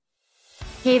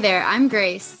Hey there, I'm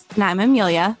Grace. And I'm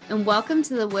Amelia. And welcome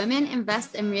to the Women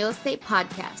Invest in Real Estate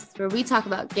podcast, where we talk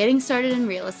about getting started in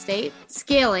real estate,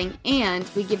 scaling, and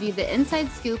we give you the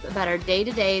inside scoop about our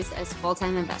day-to-days as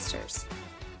full-time investors.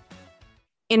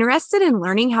 Interested in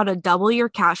learning how to double your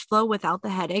cash flow without the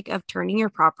headache of turning your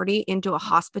property into a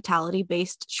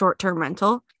hospitality-based short-term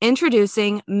rental?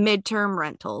 Introducing Midterm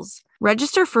Rentals.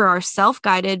 Register for our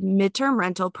self-guided Midterm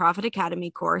Rental Profit Academy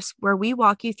course, where we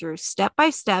walk you through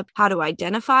step-by-step how to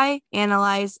identify,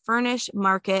 analyze, furnish,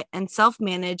 market, and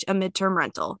self-manage a midterm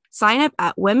rental. Sign up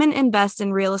at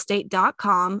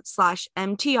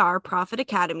womeninvestinrealestate.com/MTR Profit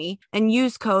Academy and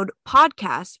use code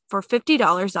PODCAST for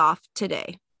 $50 off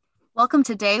today. Welcome.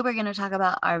 Today, we're going to talk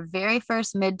about our very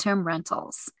first midterm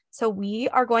rentals. So we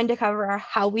are going to cover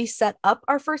how we set up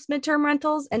our first midterm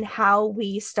rentals and how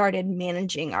we started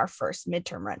managing our first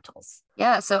midterm rentals.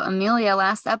 Yeah. So Amelia,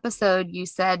 last episode, you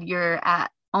said you're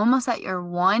almost at your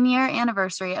 1-year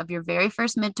anniversary of your very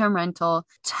first midterm rental.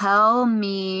 Tell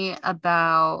me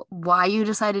about why you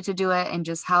decided to do it and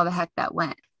just how the heck that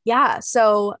went. Yeah.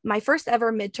 So my first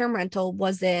ever midterm rental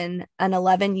was in an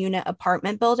 11-unit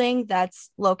apartment building that's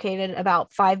located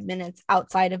about 5 minutes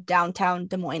outside of downtown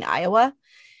Des Moines, Iowa.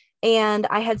 And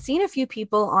I had seen a few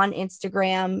people on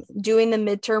Instagram doing the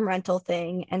midterm rental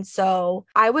thing. And so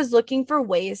I was looking for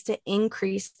ways to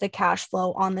increase the cash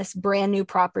flow on this brand new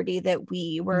property that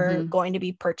we were going to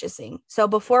be purchasing. So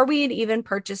before we had even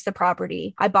purchased the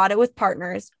property, I bought it with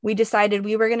partners. We decided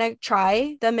we were going to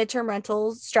try the midterm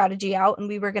rentals strategy out, and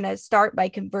we were going to start by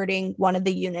converting one of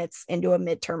the units into a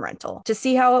midterm rental to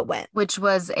see how it went. Which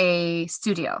was a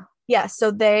studio. Yes.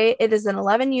 So it is an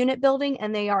 11-unit building,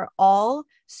 and they are all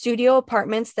studio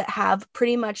apartments that have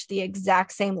pretty much the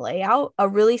exact same layout, a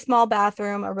really small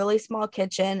bathroom, a really small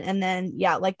kitchen, and then,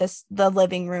 the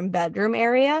living room, bedroom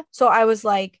area. So I was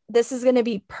like, this is going to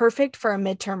be perfect for a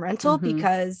midterm rental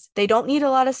because they don't need a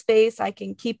lot of space. I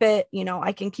can keep it,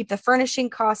 I can keep the furnishing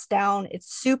costs down. It's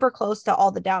super close to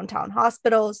all the downtown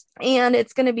hospitals. And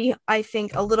it's going to be, I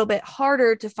think, a little bit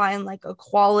harder to find like a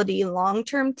quality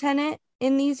long-term tenant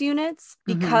in these units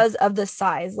because of the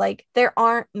size. Like, there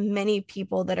aren't many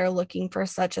people that are looking for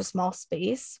such a small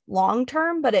space long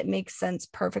term, but it makes sense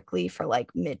perfectly for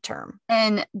like midterm.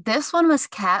 And this one was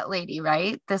Cat Lady,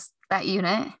 right? That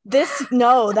unit?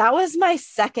 No, that was my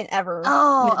second ever.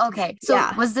 Oh, okay. So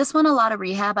yeah. Was this one a lot of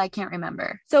rehab? I can't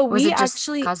remember. So was we it just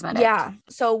actually, cosmetic? Yeah.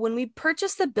 So when we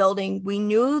purchased the building, we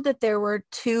knew that there were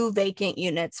 2 vacant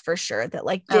units for sure that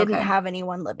like didn't have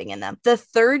anyone living in them. The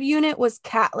third unit was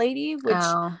Cat Lady, which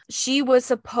she was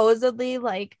supposedly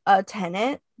like a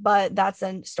tenant, but that's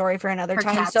a story for another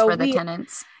time. Cats so were the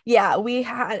tenants. Yeah, we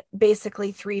had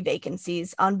basically 3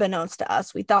 vacancies unbeknownst to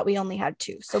us. We thought we only had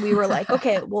 2. So we were like,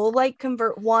 okay, we'll like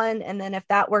convert one. And then if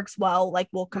that works well, like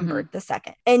we'll convert the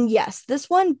second. And yes,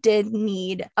 this one did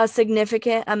need a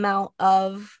significant amount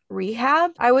of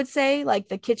rehab. I would say like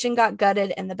the kitchen got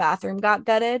gutted and the bathroom got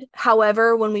gutted.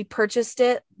 However, when we purchased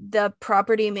it, the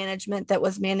property management that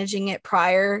was managing it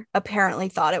prior apparently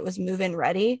thought it was move-in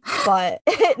ready, but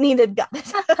it needed gutted.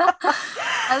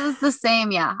 That was the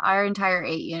same. Yeah. Our entire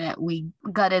 8-unit, we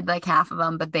gutted like half of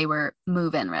them, but they were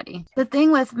move-in ready. The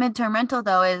thing with midterm rental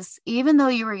though is even though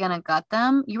you were going to gut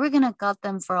them, you were going to gut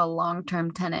them for a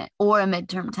long-term tenant or a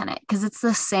midterm tenant because it's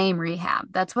the same rehab.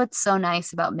 That's what's so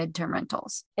nice about midterm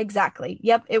rentals. Exactly.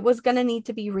 Yep. It was going to need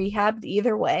to be rehabbed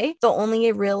either way. The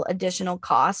only real additional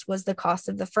cost was the cost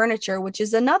of the furniture, which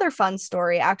is another fun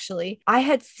story. Actually, I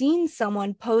had seen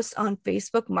someone post on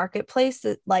Facebook Marketplace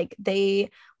that like they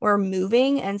were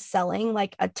moving and selling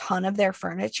like a ton of their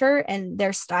furniture, and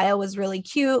their style was really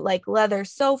cute, like leather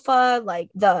sofa, like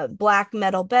the black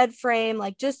metal bed frame,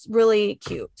 like just really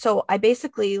cute. So I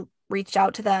basically reached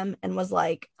out to them and was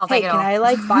like, hey, can I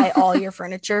like buy all your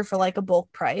furniture for like a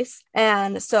bulk price?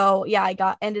 And so, yeah, I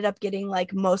ended up getting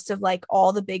like most of like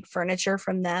all the big furniture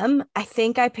from them. I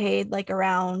think I paid like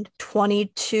around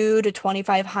 $2,200 to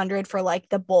 $2,500 for like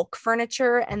the bulk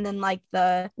furniture. And then like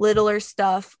the littler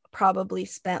stuff probably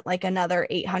spent like another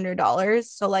 $800.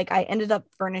 So like I ended up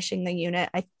furnishing the unit,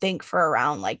 I think for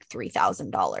around like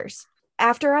 $3,000.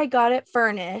 After I got it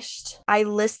furnished, I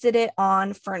listed it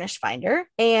on Furnish Finder.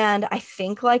 And I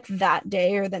think like that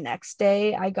day or the next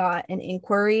day, I got an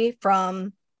inquiry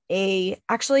from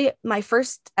actually my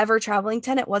first ever traveling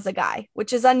tenant was a guy,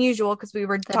 which is unusual because we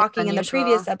were talking in the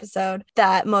previous episode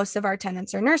that most of our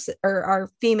tenants are nurses or are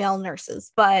female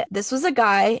nurses. But this was a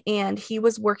guy, and he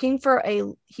was working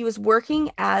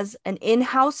as an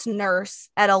in-house nurse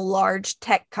at a large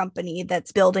tech company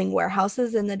that's building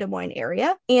warehouses in the Des Moines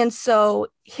area. And so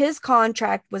his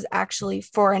contract was actually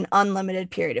for an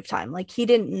unlimited period of time. Like he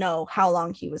didn't know how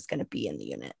long he was going to be in the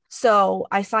unit. So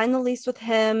I signed the lease with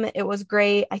him. It was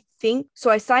great. I think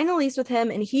so. I signed the lease with him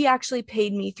and he actually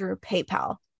paid me through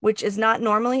PayPal, which is not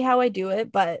normally how I do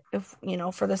it. But if,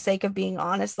 for the sake of being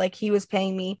honest, like he was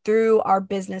paying me through our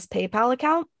business PayPal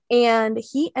account. And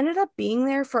he ended up being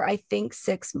there for, I think,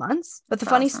 6 months. But the That's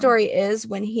funny awesome. story is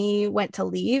when he went to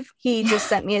leave, he just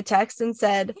sent me a text and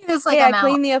said, He was like, "Hey, I I'm out.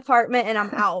 cleaned the apartment and I'm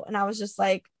out." And I was just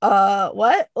like,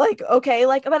 what? Like, okay.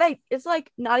 Like, but it's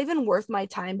like not even worth my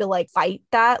time to like fight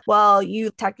that. Well,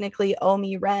 you technically owe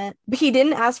me rent. But he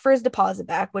didn't ask for his deposit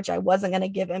back, which I wasn't going to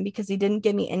give him because he didn't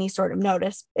give me any sort of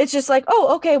notice. It's just like,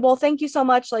 oh, okay. Well, thank you so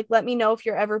much. Like, let me know if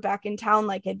you're ever back in town.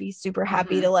 Like, I'd be super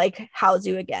happy Hmm. to like house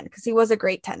you again because he was a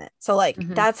great tenant. So like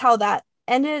Hmm. that's how that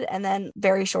ended. And then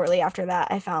very shortly after that,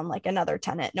 I found like another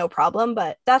tenant, no problem.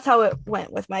 But that's how it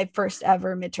went with my first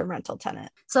ever midterm rental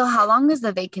tenant. So how long is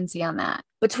the vacancy on that?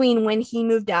 Between when he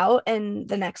moved out and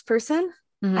the next person,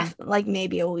 Hmm. like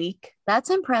maybe a week.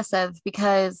 That's impressive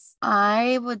because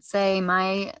I would say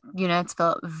my units fill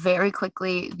up very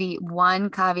quickly. The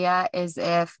one caveat is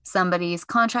if somebody's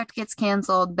contract gets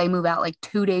canceled, they move out like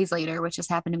 2 days later, which has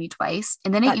happened to me twice.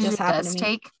 And then That just happened to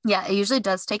me. it usually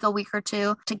does take a week or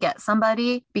two to get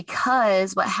somebody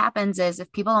because what happens is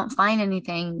if people don't find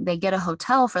anything, they get a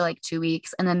hotel for like 2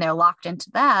 weeks and then they're locked into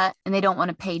that and they don't want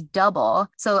to pay double.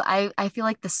 So I feel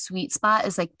like the sweet spot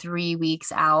is like 3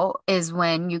 weeks out is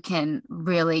when you can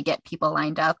really get people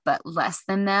lined up, but less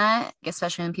than that,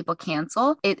 especially when people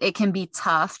cancel, it can be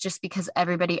tough just because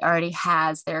everybody already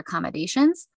has their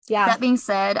accommodations. Yeah. That being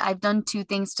said, I've done two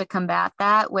things to combat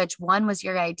that, which one was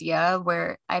your idea,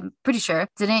 where I'm pretty sure,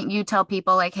 didn't you tell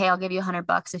people like, hey, I'll give you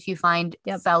 $100 if you find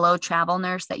Yep. fellow travel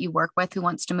nurse that you work with who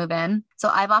wants to move in? So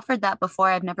I've offered that before.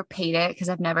 I've never paid it because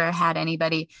I've never had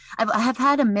anybody. I have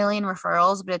had a million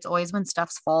referrals, but it's always when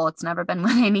stuff's full. It's never been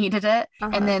when I needed it.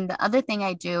 And Uh-huh. then the other thing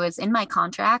I do is in my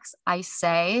contracts, I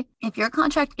say if your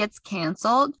contract gets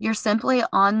canceled, you're simply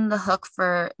on the hook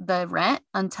for the rent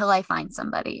until I find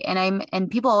somebody. And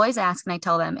people always ask and I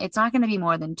tell them it's not going to be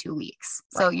more than 2 weeks.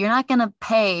 So Right. you're not going to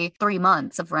pay 3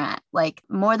 months of rent. Like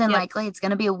more than Yep. likely it's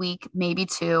going to be a week, maybe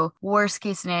two, worst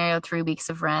case scenario, 3 weeks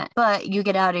of rent. But you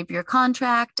get out of your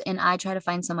contract and I try to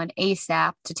find someone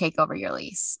ASAP to take over your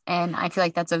lease. And I feel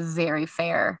like that's a very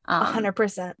fair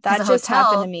 100%. because That just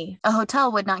happened to me. a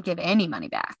hotel would not give any money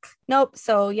back. Nope.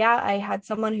 So yeah, I had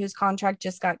someone whose contract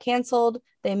just got canceled.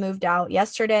 They moved out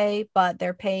yesterday, but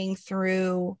they're paying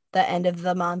through the end of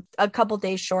the month, a couple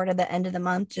days short of the end of the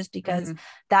month, just because Mhm.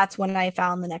 that's when I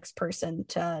found the next person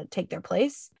to take their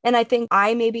place. And I think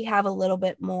I maybe have a little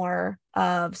bit more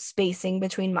of spacing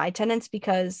between my tenants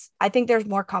because I think there's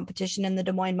more competition in the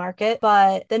Des Moines market.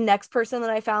 But the next person that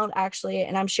I found actually,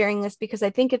 and I'm sharing this because I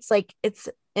think it's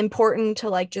important to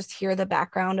like just hear the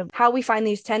background of how we find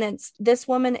these tenants. This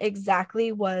woman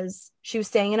exactly she was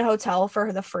staying in a hotel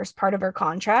for the first part of her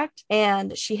contract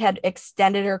and she had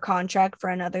extended her contract for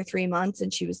another 3 months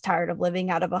and she was tired of living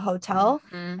out of a hotel.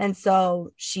 Mhm. And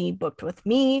so she booked with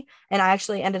me and I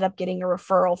actually ended up getting a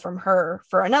referral from her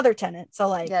for another tenant. So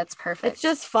like That's it's perfect.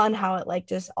 just fun how it like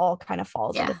just all kind of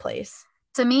falls into Yeah. place.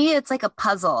 To me, it's like a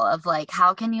puzzle of like,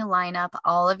 how can you line up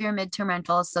all of your midterm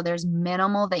rentals so there's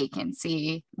minimal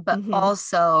vacancy, but Mm-hmm.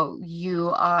 also you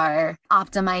are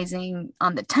optimizing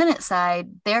on the tenant side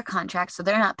their contract so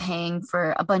they're not paying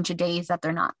for a bunch of days that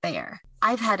they're not there.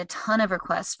 I've had a ton of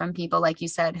requests from people, like you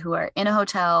said, who are in a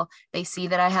hotel. They see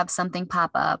that I have something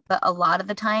pop up, but a lot of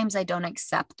the times I don't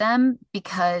accept them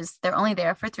because they're only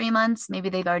there for 3 months. Maybe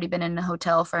they've already been in a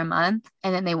hotel for a month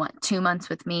and then they want 2 months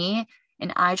with me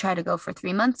and I try to go for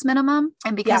 3 months minimum.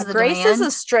 And because Yeah, of the Grace is a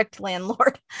demand, strict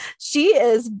landlord. She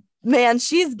is, man,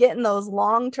 she's getting those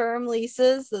long-term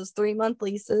leases, those 3-month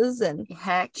leases, and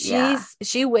heck yeah,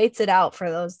 she waits it out for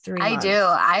those three I do.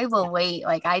 months. I Yeah. will wait.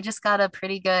 Like I just got a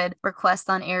pretty good request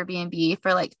on Airbnb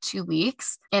for like 2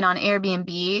 weeks. And on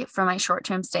Airbnb for my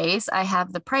short-term stays, I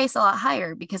have the price a lot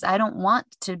higher because I don't want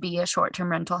to be a short-term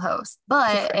rental host.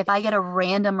 But if Right. I get a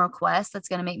random request that's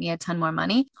going to make me a ton more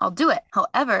money, I'll do it.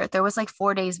 However, there was like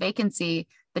 4 days vacancy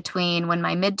between when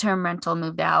my midterm rental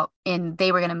moved out and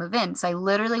they were going to move in. So I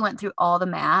literally went through all the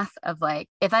math of like,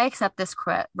 if I accept this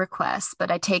request, but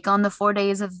I take on the 4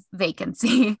 days of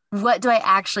vacancy, what do I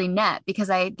actually net? Because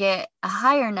I get a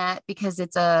higher net because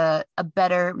it's a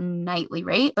better nightly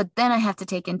rate, but then I have to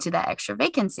take into that extra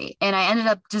vacancy. And I ended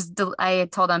up I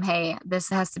told them, hey, this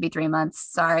has to be 3 months.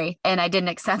 Sorry. And I didn't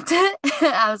accept it.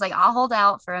 I was like, I'll hold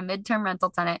out for a midterm rental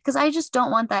tenant because I just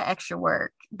don't want that extra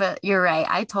work. But you're right.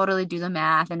 I totally do the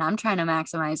math and I'm trying to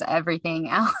maximize everything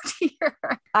out year.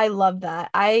 I love that.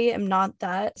 I am not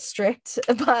that strict,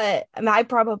 but I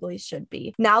probably should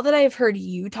be. Now that I've heard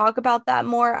you talk about that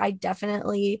more, I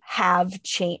definitely have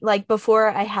changed. Like before,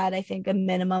 I had, I think, a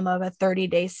minimum of a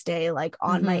 30-day stay, like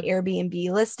on my Airbnb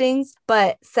listings.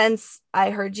 But since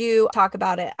I heard you talk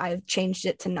about it, I've changed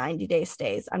it to 90-day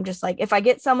stays. I'm just like, if I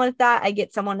get someone at that, I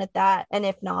get someone at that. And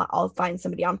if not, I'll find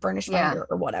somebody on Furnish Finder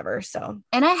or whatever. So,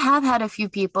 and I have had a few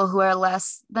people who are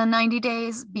less than 90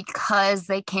 days because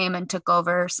they came and took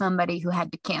over somebody who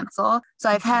had to cancel. So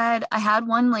I had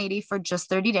one lady for just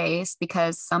 30 days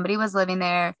because somebody was living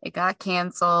there. It got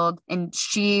canceled and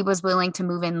she was willing to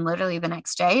move in literally the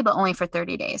next day, but only for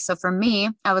 30 days. So for me,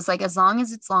 I was like, as long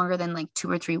as it's longer than like 2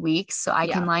 or 3 weeks, so I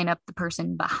can line up the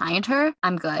person behind her,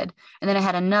 I'm good. And then I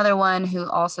had another one who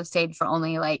also stayed for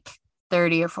only like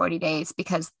 30 or 40 days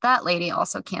because that lady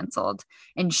also canceled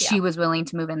and she was willing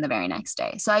to move in the very next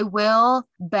day. So I will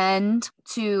bend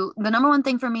to the number one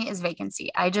thing for me is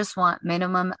vacancy. I just want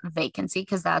minimum vacancy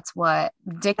because that's what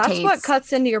dictates. That's what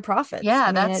cuts into your profits. Yeah,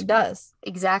 it does.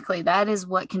 Exactly. That is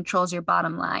what controls your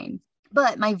bottom line.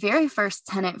 But my very first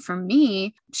tenant for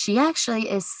me, she actually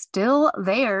is still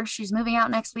there. She's moving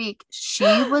out next week. She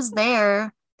was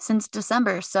there since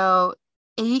December. So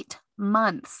 8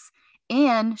 months.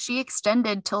 And she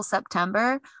extended till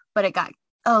September, but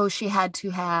she had to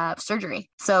have surgery.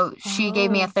 So she gave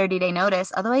me a 30-day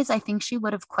notice. Otherwise, I think she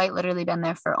would have quite literally been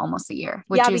there for almost a year,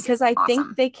 which is because I awesome.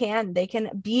 think they can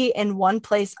be in one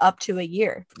place up to a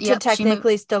year to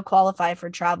technically still qualify for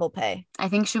travel pay. I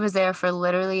think she was there for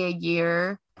literally a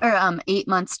year or 8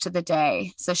 months to the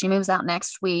day. So she moves out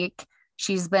next week.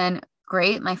 She's been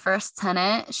great. My first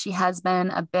tenant, she has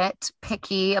been a bit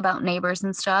picky about neighbors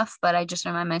and stuff, but I just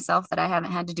remind myself that I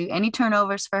haven't had to do any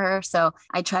turnovers for her. So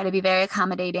I try to be very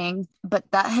accommodating, but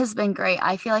that has been great.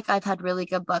 I feel like I've had really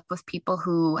good luck with people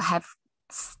who have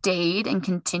stayed and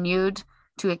continued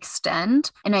to extend.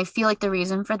 And I feel like the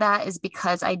reason for that is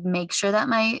because I make sure that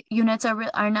my units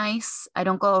are nice. I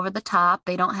don't go over the top.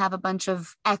 They don't have a bunch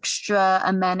of extra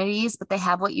amenities, but they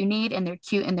have what you need and they're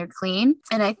cute and they're clean.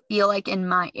 And I feel like in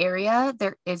my area,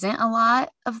 there isn't a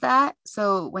lot of that.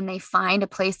 So when they find a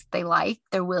place that they like,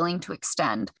 they're willing to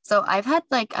extend. So I've had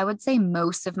I would say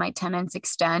most of my tenants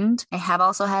extend. I have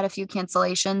also had a few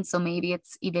cancellations, so maybe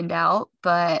it's evened out,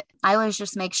 but I always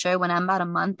just make sure when I'm about a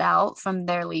month out from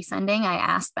their lease ending, I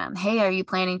ask them, hey, are you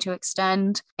planning to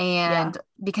extend? And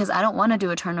because I don't want to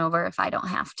do a turnover if I don't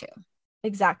have to.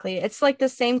 Exactly. It's like the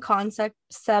same concept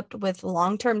with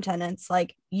long-term tenants.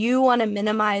 Like you want to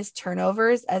minimize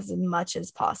turnovers as much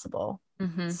as possible.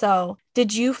 So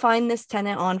did you find this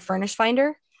tenant on Furnish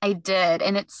Finder? I did.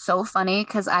 And it's so funny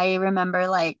because I remember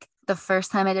the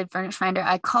first time I did Furnish Finder,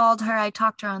 I called her, I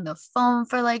talked to her on the phone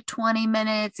for 20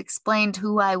 minutes, explained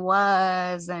who I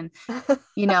was and,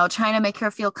 trying to make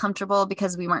her feel comfortable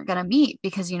because we weren't going to meet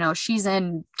because, she's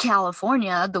in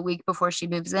California the week before she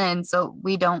moves in. So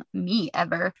we don't meet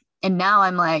ever. And now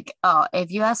I'm like, oh,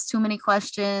 if you ask too many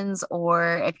questions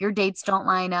or if your dates don't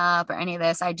line up or any of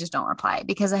this, I just don't reply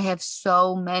because I have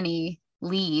so many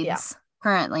leads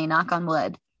currently, knock on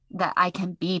wood, that I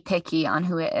can be picky on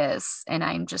who it is. And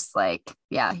I'm just like,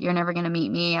 yeah, you're never going to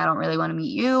meet me. I don't really want to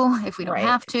meet you if we don't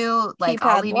have to.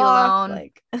 I'll leave you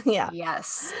alone.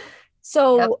 Yes.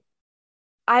 So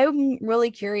I'm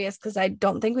really curious because I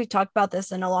don't think we've talked about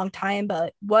this in a long time,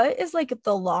 but what is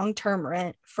the long-term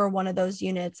rent for one of those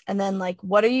units? And then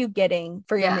what are you getting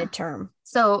for your midterm?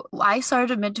 So I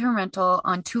started a midterm rental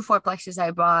on 2 fourplexes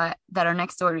I bought that are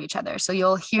next door to each other. So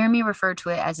you'll hear me refer to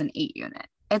it as an 8 unit.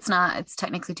 It's not, it's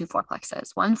technically 2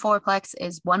 fourplexes. One fourplex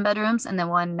is 1 bedrooms and then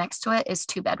one next to it is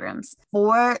 2 bedrooms.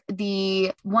 For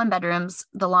the 1 bedrooms,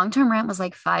 the long-term rent was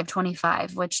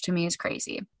 $525, which to me is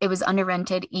crazy. It was under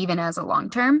rented even as a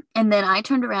long-term. And then I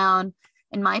turned around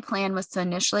and my plan was to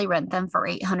initially rent them for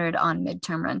 $800 on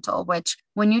midterm rental, which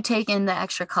when you take in the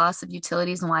extra costs of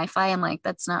utilities and Wi-Fi, I'm like,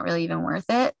 that's not really even worth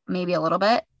it. Maybe a little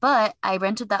bit. But I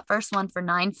rented that first one for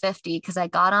 $950 because I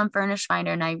got on Furnish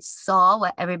Finder and I saw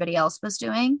what everybody else was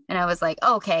doing. And I was like,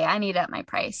 okay, I need it at my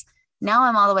price. Now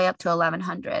I'm all the way up to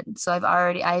 $1,100. So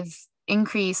I've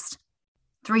increased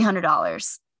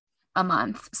 $300 a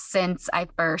month since I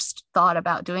first thought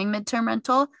about doing midterm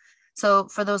rental. So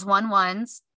for those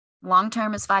 1-1s,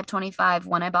 long-term is $525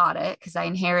 when I bought it because I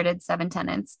inherited 7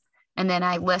 tenants. And then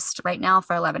I list right now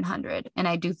for $1,100 and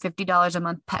I do $50 a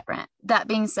month pet rent. That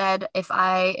being said, if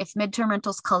midterm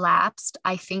rentals collapsed,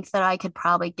 I think that I could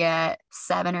probably get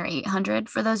 $700 or $800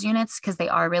 for those units because they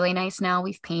are really nice now.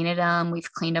 We've painted them,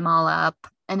 we've cleaned them all up.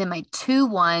 And then my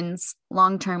 2-1s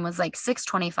long-term was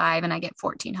 $625 and I get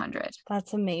 $1,400.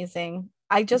 That's amazing.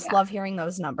 I just love hearing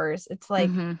those numbers. It's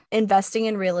investing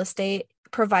in real estate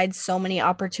provides so many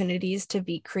opportunities to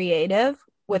be creative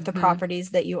with the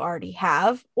properties that you already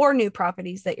have or new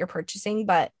properties that you're purchasing.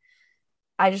 But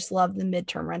I just love the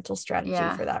midterm rental strategy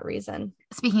for that reason.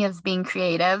 Speaking of being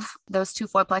creative, those 2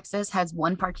 fourplexes has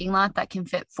one parking lot that can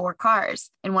fit 4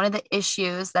 cars. And one of the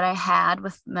issues that I had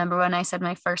with, remember when I said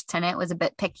my first tenant was a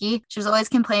bit picky? She was always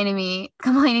complaining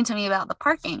to me about the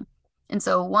parking. And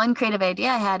so one creative idea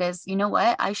I had is, you know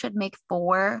what? I should make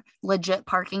 4 legit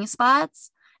parking spots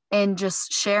and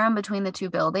just share them between the 2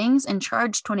 buildings and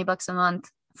charge $20 a month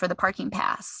for the parking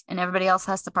pass, and everybody else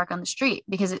has to park on the street,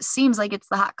 because it seems like it's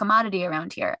the hot commodity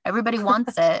around here. Everybody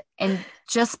wants it. And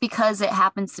just because it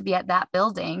happens to be at that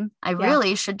building, I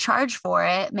really should charge for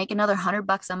it, make another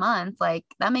 $100 a month. Like,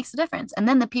 that makes a difference. And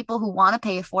then the people who want to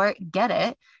pay for it get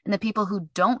it. And the people who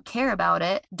don't care about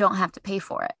it don't have to pay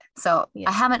for it. So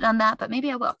I haven't done that, but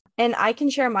maybe I will. And I can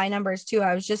share my numbers too.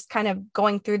 I was just kind of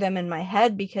going through them in my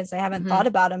head because I haven't thought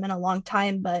about them in a long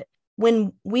time. But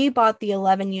when we bought the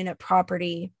 11 unit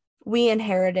property, we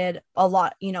inherited a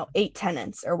lot, 8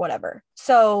 tenants or whatever.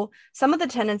 So some of the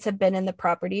tenants have been in the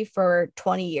property for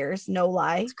 20 years, no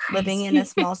lie, living in a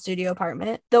small studio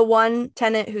apartment. The one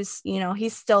tenant who's,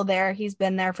 he's still there. He's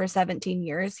been there for 17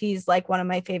 years. He's like one of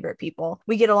my favorite people.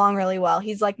 We get along really well.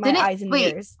 He's like my eyes and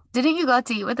ears. Didn't you go out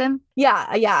to eat with him? Yeah.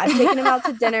 I've taken him out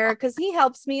to dinner because he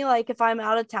helps me. Like if I'm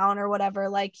out of town or whatever,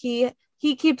 like he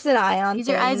keeps an eye on He's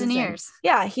your eyes and ears.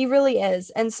 Yeah, he really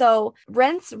is. And so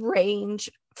rents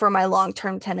range for my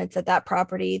long-term tenants at that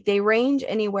property. They range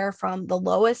anywhere from, the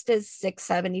lowest is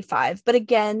 $675. But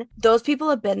again, those people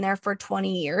have been there for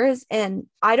 20 years and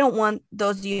I don't want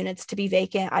those units to be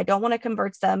vacant. I don't want to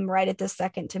convert them right at this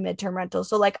second to midterm rental.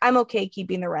 So like, I'm okay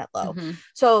keeping the rent low.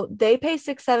 So they pay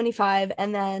 $675.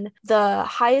 And then the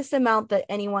highest amount that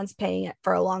anyone's paying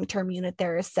for a long-term unit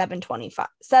there is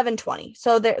 $720.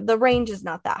 So the range is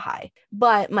not that high.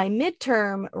 But my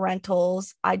midterm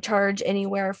rentals, I charge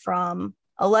anywhere from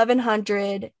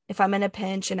 $1,100 if I'm in a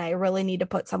pinch and I really need to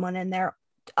put someone in there,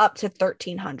 up to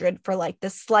 $1,300 for like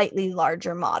the slightly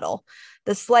larger model.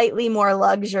 The slightly more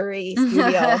luxury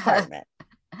studio apartment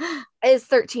is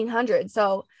 $1,300.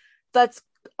 So that's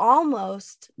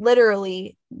almost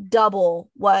literally double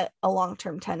what a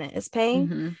long-term tenant is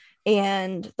paying.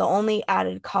 And the only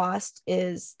added cost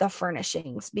is the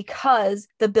furnishings because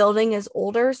the building is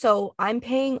older. So I'm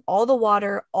paying all the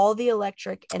water, all the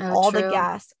electric, and all the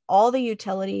gas, all the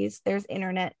utilities. There's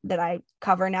internet that I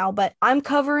cover now, but I'm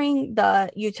covering the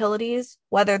utilities,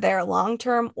 whether they're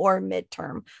long-term or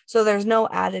midterm. So there's no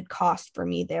added cost for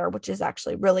me there, which is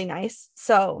actually really nice.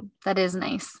 So that is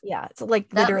nice. Yeah. It's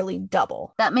like literally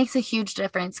double. That makes a huge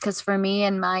difference because for me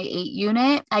and my 8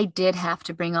 unit, I did have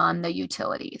to bring on the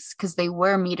utilities because they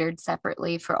were metered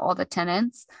separately for all the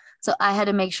tenants. So I had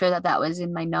to make sure that was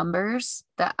in my numbers,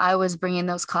 that I was bringing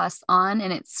those costs on,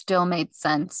 and it still made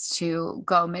sense to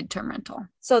go midterm rental.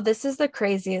 So this is the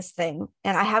craziest thing.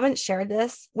 And I haven't shared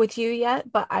this with you yet,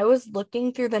 but I was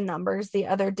looking through the numbers the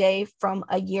other day from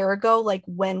a year ago, like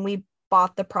when we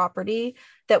bought the property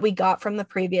that we got from the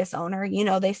previous owner.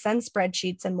 They send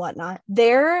spreadsheets and whatnot.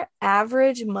 Their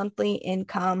average monthly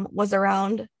income was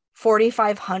around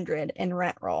 $4,500 in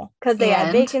rent roll because they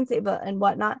had vacancy and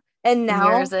whatnot. And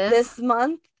now this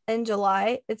month in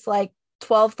July, it's like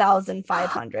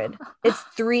 $12,500. It's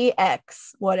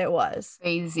 3x what it was.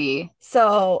 Crazy.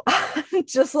 So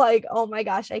just like, oh my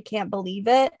gosh, I can't believe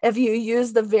it. If you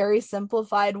use the very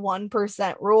simplified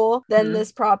 1% rule, then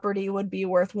this property would be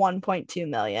worth 1.2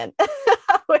 million.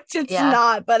 Which it's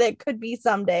not, but it could be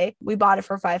someday. We bought it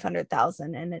for $500,000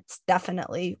 and it's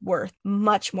definitely worth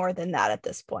much more than that at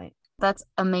this point. That's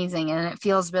amazing. And it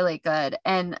feels really good.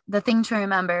 And the thing to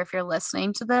remember, if you're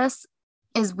listening to this,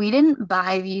 is we didn't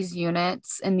buy these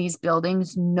units in these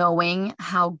buildings knowing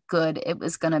how good it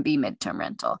was going to be midterm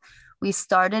rental. We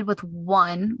started with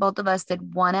one, both of us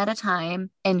did one at a time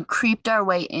and creeped our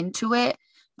way into it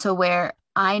to where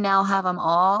I now have them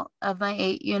all of my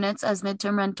 8 units as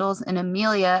midterm rentals, and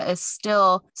Amelia is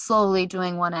still slowly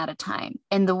doing one at a time.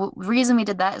 And the reason we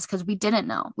did that is because we didn't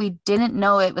know. We didn't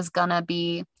know it was going to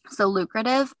be so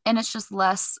lucrative, and it's just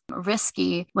less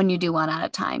risky when you do one at a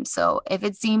time. So if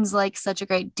it seems like such a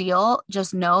great deal,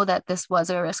 just know that this was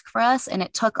a risk for us, and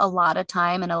it took a lot of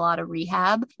time and a lot of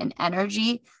rehab and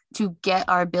energy to get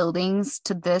our buildings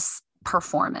to this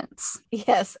performance.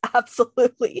 Yes,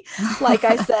 absolutely. Like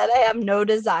I said, I have no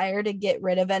desire to get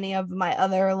rid of any of my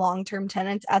other long-term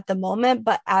tenants at the moment,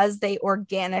 but as they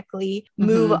organically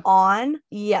move on,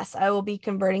 yes, I will be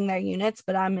converting their units,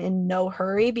 but I'm in no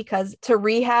hurry because to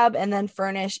rehab and then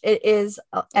furnish, it is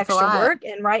extra work.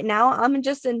 And right now I'm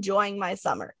just enjoying my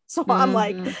summer. So I'm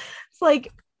like, it's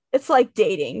like It's like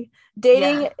dating. Yeah.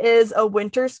 Dating is a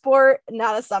winter sport,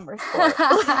 not a summer sport.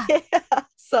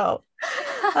 So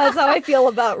that's how I feel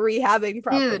about rehabbing Dude,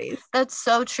 properties. that's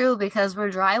so true because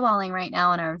we're drywalling right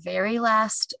now in our very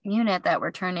last unit that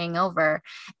we're turning over,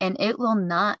 and it will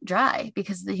not dry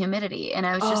because of the humidity. And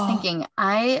I was just Oh, thinking,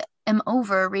 I am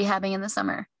over rehabbing in the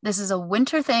summer. This is a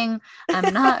winter thing.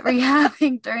 I'm not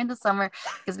rehabbing during the summer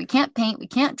because we can't paint, we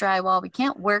can't drywall, we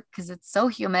can't work because it's so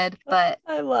humid. But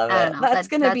I love I don't it. know. That's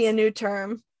going to be a That's new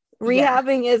term. yeah,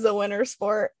 Rehabbing is a winter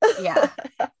sport. yeah,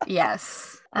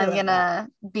 yes. I I'm love that. gonna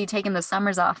be taking the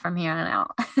summers off from here on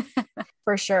out.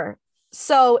 For sure.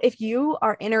 So, if you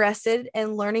are interested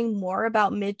in learning more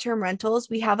about midterm rentals,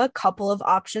 we have a couple of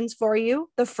options for you.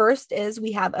 The first is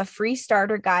we have a free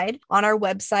starter guide on our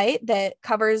website that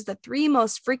covers the 3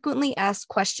 most frequently asked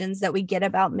questions that we get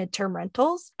about midterm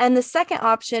rentals. And the second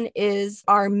option is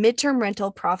our Midterm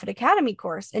Rental Profit Academy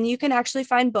course. And you can actually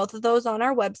find both of those on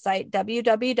our website,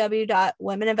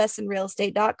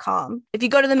 www.womeninvestinrealestate.com. If you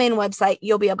go to the main website,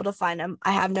 you'll be able to find them.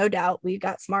 I have no doubt we've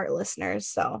got smart listeners.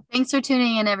 So, Thanks for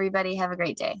tuning in, everybody. Have a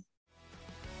great day.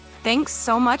 thanks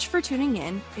so much for tuning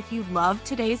in. If you loved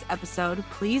today's episode,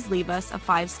 please leave us a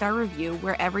 5-star review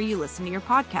wherever you listen to your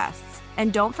podcasts.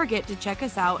 And don't forget to check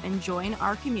us out and join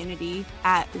our community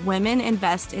at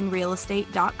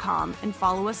womeninvestinrealestate.com and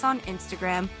follow us on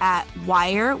Instagram at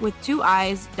WIIRE with 2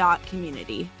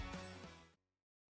 eyes.community.